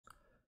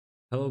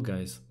Hello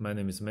guys, my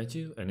name is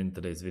Matthew and in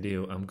today's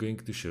video I'm going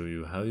to show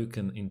you how you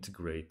can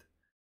integrate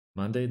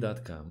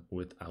Monday.com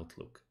with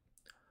Outlook.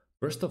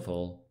 First of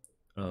all,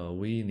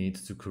 we need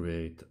to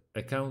create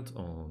an account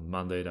on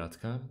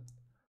Monday.com.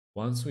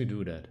 Once we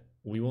do that,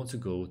 we want to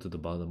go to the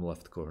bottom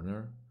left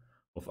corner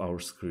of our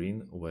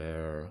screen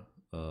where,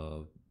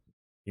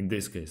 in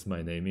this case,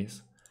 my name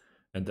is,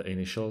 and the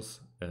initials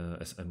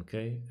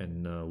SMK,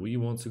 and we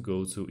want to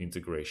go to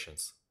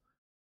integrations.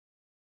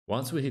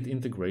 Once we hit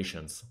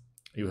integrations,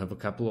 you have a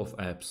couple of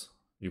apps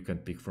you can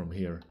pick from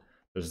here.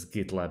 There's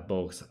GitLab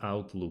Box,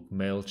 Outlook,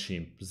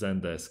 MailChimp,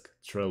 Zendesk,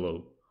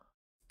 Trello.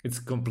 It's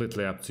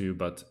completely up to you,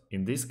 but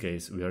in this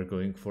case, we are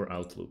going for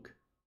Outlook.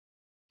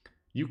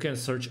 You can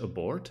search a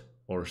board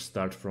or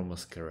start from a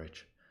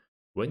scratch.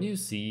 When you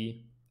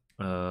see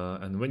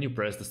and when you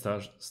press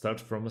the start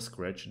from a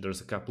scratch,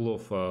 there's a couple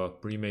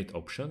of pre-made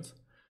options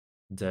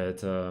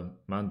that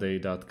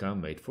Monday.com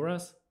made for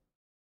us.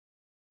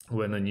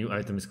 When a new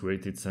item is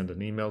created, send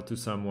an email to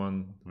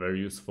someone, very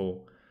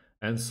useful,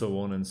 and so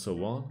on and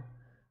so on.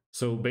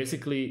 So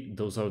basically,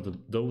 those are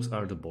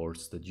the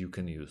boards that you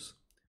can use.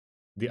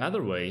 The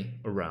other way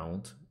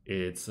around,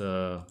 it's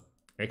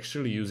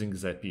actually using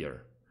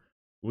Zapier.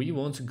 We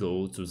want to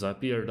go to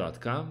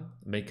Zapier.com,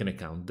 make an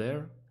account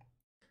there,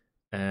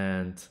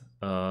 and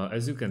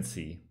as you can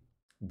see,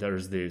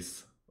 there's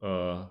this.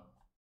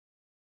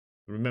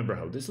 Remember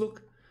how this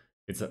looks?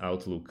 It's an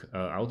Outlook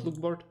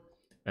board.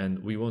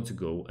 And we want to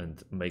go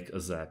and make a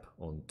zap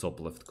on top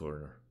left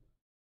corner.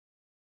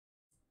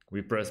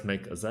 We press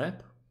make a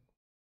zap.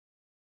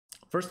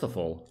 First of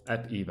all,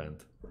 app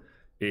event.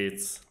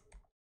 It's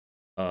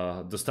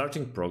the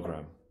starting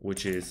program,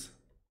 which is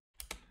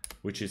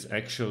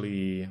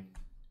actually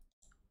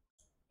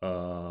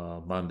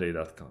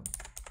Monday.com.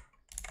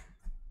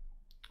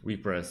 We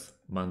press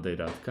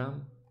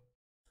Monday.com,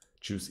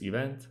 choose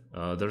event.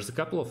 There's a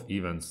couple of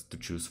events to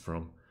choose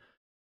from.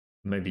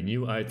 Maybe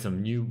new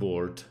item, new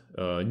board,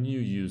 new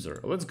user.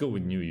 Let's go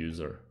with new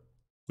user.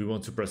 We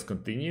want to press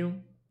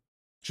continue,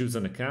 choose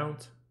an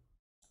account.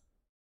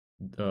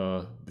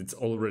 It's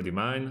already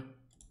mine.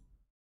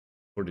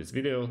 For this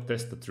video,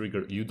 test the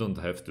trigger. You don't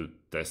have to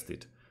test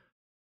it,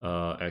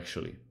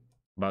 actually.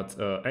 But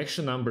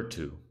action number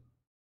 2.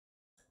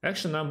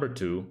 Action number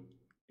 2,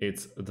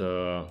 it's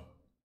the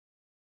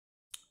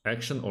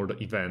action or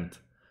the event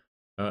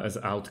as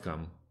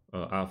outcome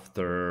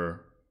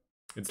after.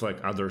 It's like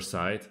other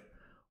side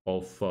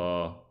of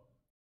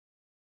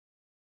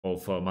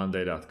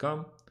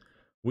Monday.com,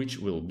 which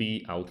will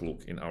be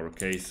Outlook in our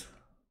case,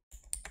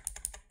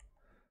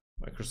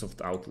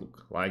 Microsoft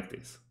Outlook, like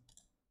this.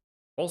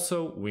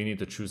 Also, we need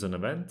to choose an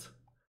event,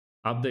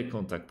 update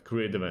contact,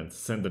 create event,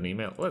 send an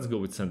email. Let's go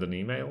with send an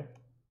email,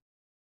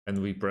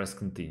 and we press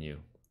continue.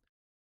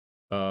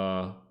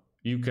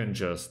 You can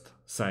just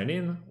sign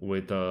in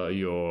with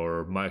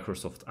your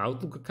Microsoft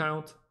Outlook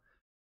account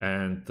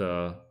and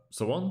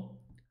so on.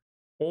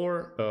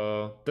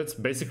 Or that's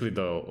basically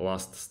the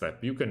last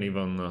step. You can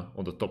even,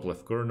 on the top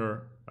left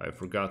corner, I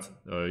forgot,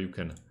 you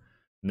can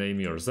name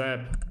your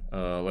zap.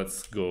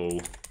 Let's go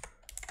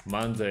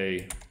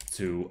Monday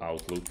to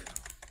Outlook.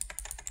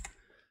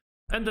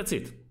 And that's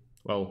it.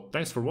 Well,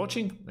 thanks for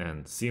watching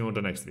and see you on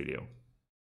the next video.